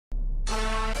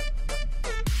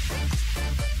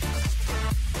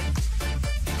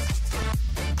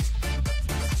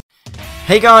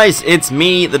Hey guys, it's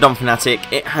me,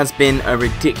 TheDonphanatic. It has been a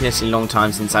ridiculously long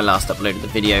time since I last uploaded the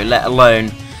video, let alone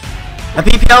a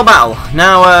PPL battle.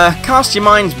 Now, cast your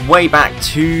minds way back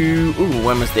to... Ooh,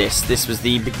 when was this? This was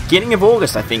the beginning of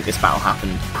August, I think this battle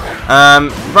happened.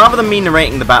 Rather than me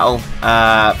narrating the battle,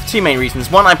 for two main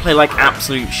reasons. One, I play like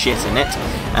absolute shit in it.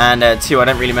 And two, I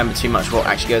don't really remember too much what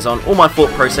actually goes on. Or my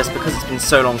thought process, because it's been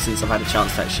so long since I've had a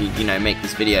chance to actually, you know, make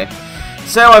this video.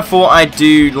 So I thought I'd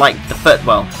do like the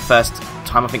first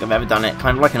time I think I've ever done it,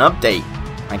 kind of like an update,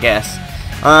 I guess.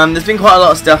 There's been quite a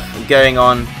lot of stuff going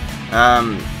on,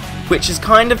 which has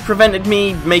kind of prevented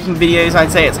me making videos. I'd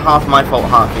say it's half my fault,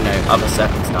 half, you know, other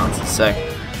circumstances. So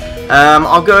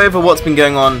I'll go over what's been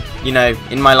going on, you know,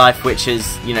 in my life, which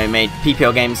has, you know, made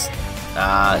PPL games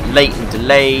late and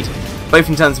delayed, both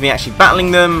in terms of me actually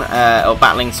battling them,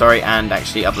 and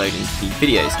actually uploading the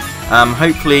videos.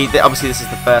 Hopefully, obviously this is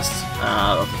the first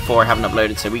of the 4 I haven't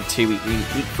uploaded, so week 2, week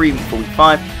 3, week 4, week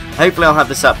 5. Hopefully I'll have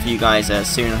this up for you guys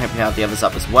soon, and hopefully I'll have the others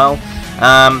up as well.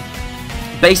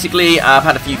 Basically, I've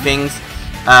had a few things.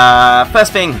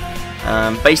 First thing,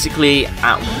 basically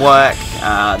at work,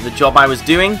 the job I was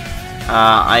doing,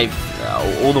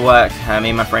 all the work me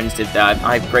and my friends did there.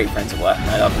 I have great friends at work, and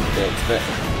I love them to bits, but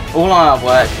all our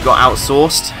work got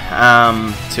outsourced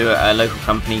to a local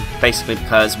company, basically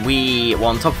because we were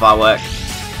on top of our work,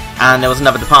 and there was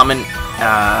another department.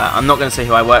 I'm not going to say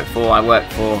who I work for. I work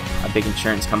for a big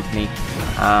insurance company.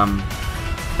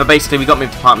 But basically, we got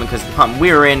moved department because the department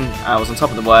we were in was on top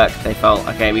of the work. They felt,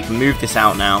 okay, we can move this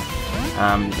out now,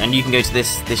 and you can go to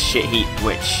this shit heap,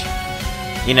 which,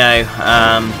 you know,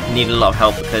 needed a lot of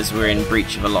help because we're in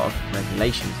breach of a lot of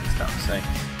regulations and stuff. So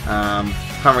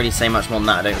can't really say much more than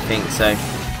that, I don't think. So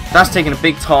that's taken a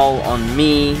big toll on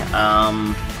me.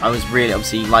 I was really,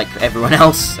 obviously, like everyone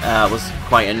else, was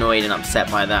quite annoyed and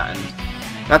upset by that, and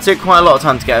that took quite a lot of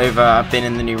time to get over. I've been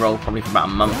in the new role probably for about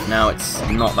a month now. It's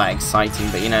not that exciting,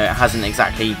 but, you know, it hasn't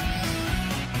exactly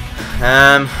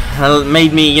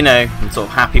made me, you know, sort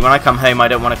of happy. When I come home, I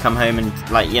don't want to come home and,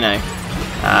 like, you know,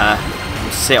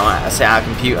 sit at a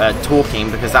computer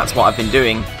talking, because that's what I've been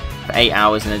doing for 8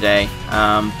 hours in a day.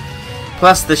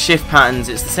 Plus the shift patterns,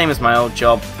 it's the same as my old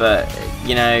job, but,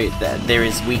 you know, there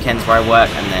is weekends where I work,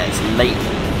 and there's late,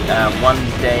 one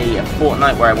day a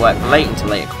fortnight where I work late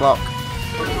until 8 o'clock.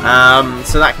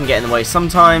 So that can get in the way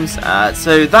sometimes.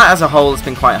 So that as a whole has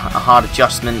been quite a hard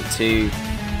adjustment to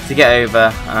get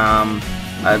over.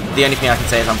 The only thing I can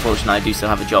say is, unfortunately, I do still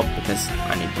have a job because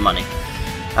I need the money.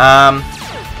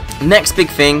 Next big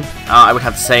thing I would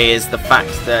have to say is the fact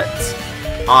that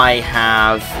I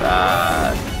have,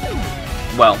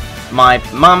 well, my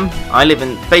mum,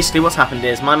 basically what's happened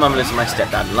is my mum lives with my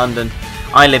stepdad in London.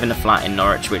 I live in a flat in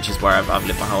Norwich, which is where I've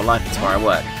lived my whole life. It's where I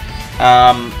work.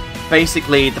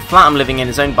 Basically, the flat I'm living in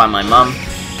is owned by my mum,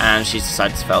 and she's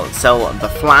decided to sell the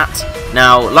flat.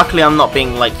 Now, luckily, I'm not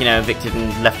being, like, you know, evicted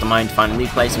and left on my own to find a new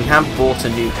place. We have bought a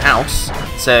new house,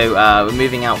 so we're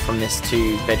moving out from this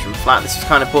 2-bedroom flat. This was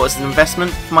kind of bought as an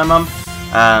investment for my mum,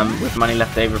 with money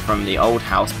left over from the old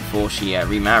house before she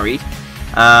remarried.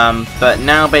 But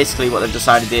now, basically, what they've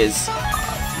decided is,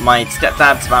 my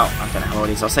stepdad's about, I don't know how old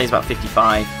he is, I'll say he's about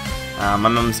 55. My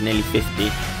mum's nearly 50.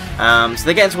 So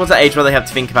they're getting towards that age where they have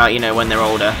to think about, you know, when they're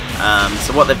older.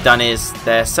 So what they've done is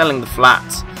they're selling the flat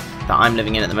that I'm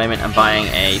living in at the moment and buying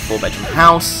a 4-bedroom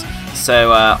house.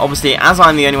 So obviously, as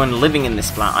I'm the only one living in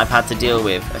this flat, I've had to deal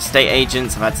with estate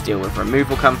agents, I've had to deal with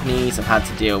removal companies, I've had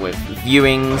to deal with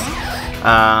viewings,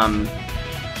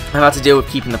 I've had to deal with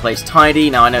keeping the place tidy.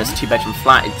 Now, I know it's a 2-bedroom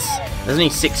flat, there's only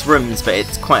 6 rooms, but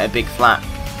it's quite a big flat.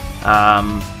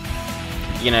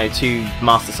 You know, 2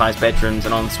 master-sized bedrooms,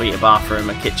 an ensuite, a bathroom,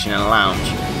 a kitchen, and a lounge.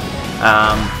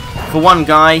 For one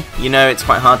guy, you know, it's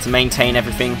quite hard to maintain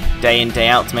everything day in, day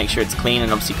out to make sure it's clean,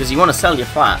 and obviously, because you want to sell your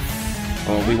flat,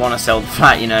 or we want to sell the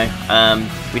flat, you know.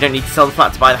 We don't need to sell the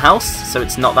flat to buy the house, so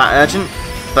it's not that urgent.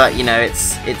 But, you know,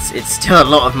 it's still a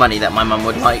lot of money that my mum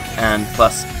would like, and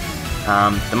plus,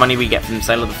 the money we get from the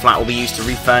sale of the flat will be used to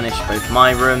refurnish both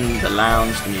my room, the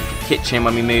lounge, the new kitchen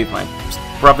when we move, my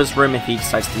brother's room if he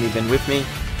decides to move in with me.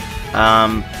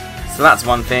 So that's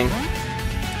one thing.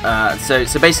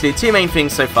 So basically, 2 main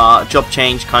things so far: a job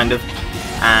change, kind of,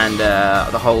 and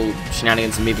the whole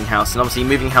shenanigans of moving house. And obviously,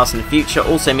 moving house in the future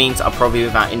also means I'll probably be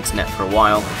without internet for a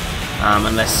while,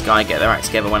 unless Sky get their act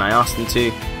together when I ask them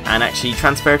to, and actually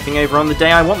transfer everything over on the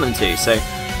day I want them to. So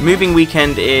moving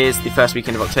weekend is the first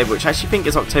weekend of October, which I actually think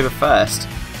is October 1st.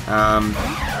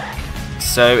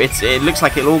 So it looks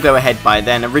like it'll all go ahead by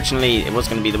then. Originally, it was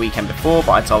going to be the weekend before,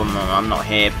 but I told them I'm not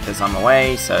here because I'm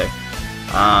away, so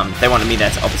they wanted me there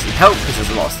to obviously help because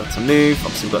there's a lot of stuff to move.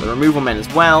 Obviously, we've got the removal men as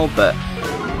well, but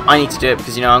I need to do it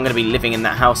because, you know, I'm going to be living in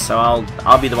that house, so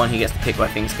I'll be the one who gets to pick where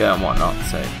things go and whatnot.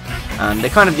 So they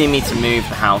kind of need me to move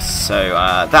the house, so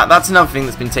that's another thing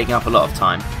that's been taking up a lot of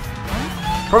time.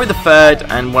 Probably the third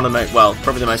and one of the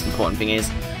probably the most important thing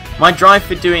is my drive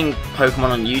for doing Pokemon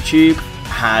on YouTube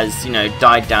has, you know,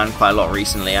 died down quite a lot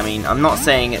recently. I mean, I'm not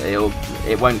saying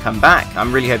it won't come back.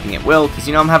 I'm really hoping it will, because,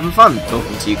 you know, I'm having fun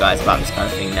talking to you guys about this kind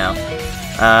of thing now.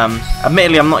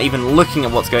 Admittedly, I'm not even looking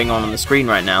at what's going on the screen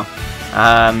right now,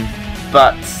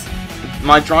 but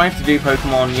my drive to do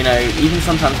Pokemon, you know, even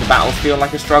sometimes the battles feel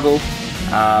like a struggle,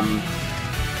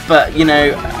 but, you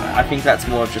know, I think that's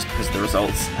more just because of the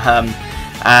results.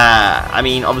 I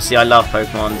mean, obviously I love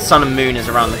Pokemon. Sun and Moon is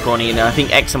around the corner, you know. I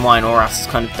think X and Y and Oras has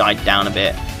kind of died down a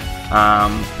bit.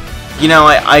 You know,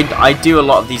 I do a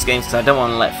lot of these games because I don't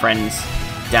want to let friends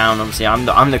down. Obviously,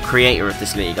 I'm the creator of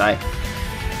this league. I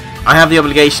have the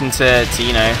obligation to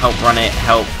you know, help run it,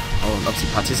 help, or obviously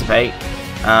participate.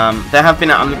 There have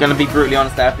been, I'm going to be brutally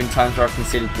honest, there have been times where I've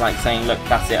considered like saying, look,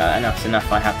 that's it, enough's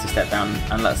enough, I have to step down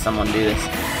and let someone do this.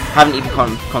 Haven't even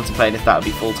contemplated if that would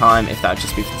be full time, if that would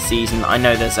just be for the season. I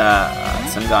know there's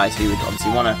some guys who would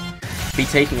obviously want to be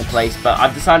taking a place, but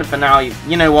I've decided for now,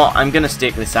 you know what, I'm going to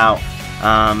stick this out.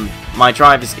 My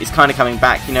drive is kind of coming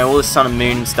back, you know, all this Sun and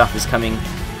Moon stuff is coming.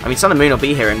 I mean, Sun and Moon will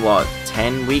be here in, what,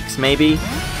 10 weeks maybe?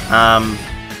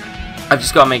 I've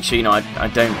just got to make sure, you know, I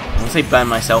don't, I won't say burn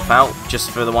myself out,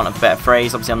 just for the want of a better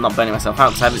phrase. Obviously, I'm not burning myself out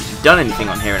because I haven't done anything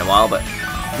on here in a while, but,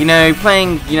 you know,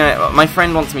 playing, you know, my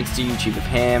friend wants me to do YouTube with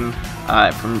him,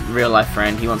 from real life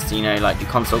friend. He wants to, you know, like, do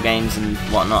console games and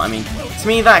whatnot. I mean, to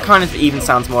me, that kind of even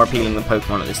sounds more appealing than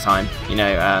Pokemon at this time. You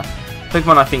know,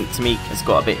 Pokemon, I think, to me, has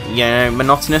got a bit, you know,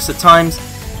 monotonous at times.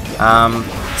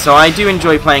 So I do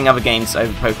enjoy playing other games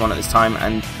over Pokemon at this time,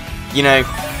 and, you know,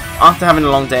 after having a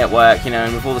long day at work, you know,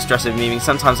 and with all the stress of moving,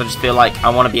 sometimes I just feel like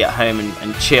I want to be at home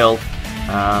and chill.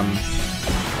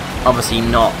 Obviously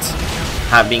not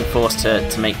being forced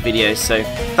to make videos, so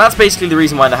that's basically the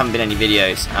reason why there haven't been any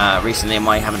videos recently, and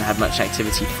why you haven't had much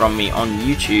activity from me on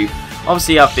YouTube.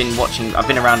 Obviously, I've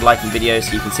been around liking videos,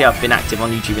 so you can see I've been active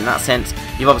on YouTube in that sense.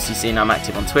 You've obviously seen I'm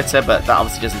active on Twitter, but that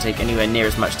obviously doesn't take anywhere near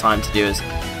as much time to do as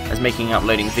making and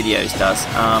uploading videos does.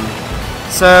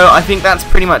 So I think that's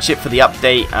pretty much it for the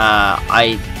update.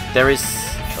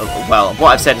 Well,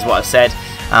 what I've said is what I've said.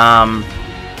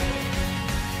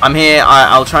 I'm here.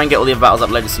 I'll try and get all the other battles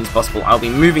uploaded as soon as possible. I'll be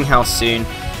moving house soon.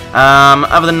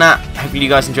 Other than that, hopefully you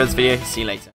guys enjoyed this video. See you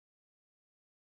later.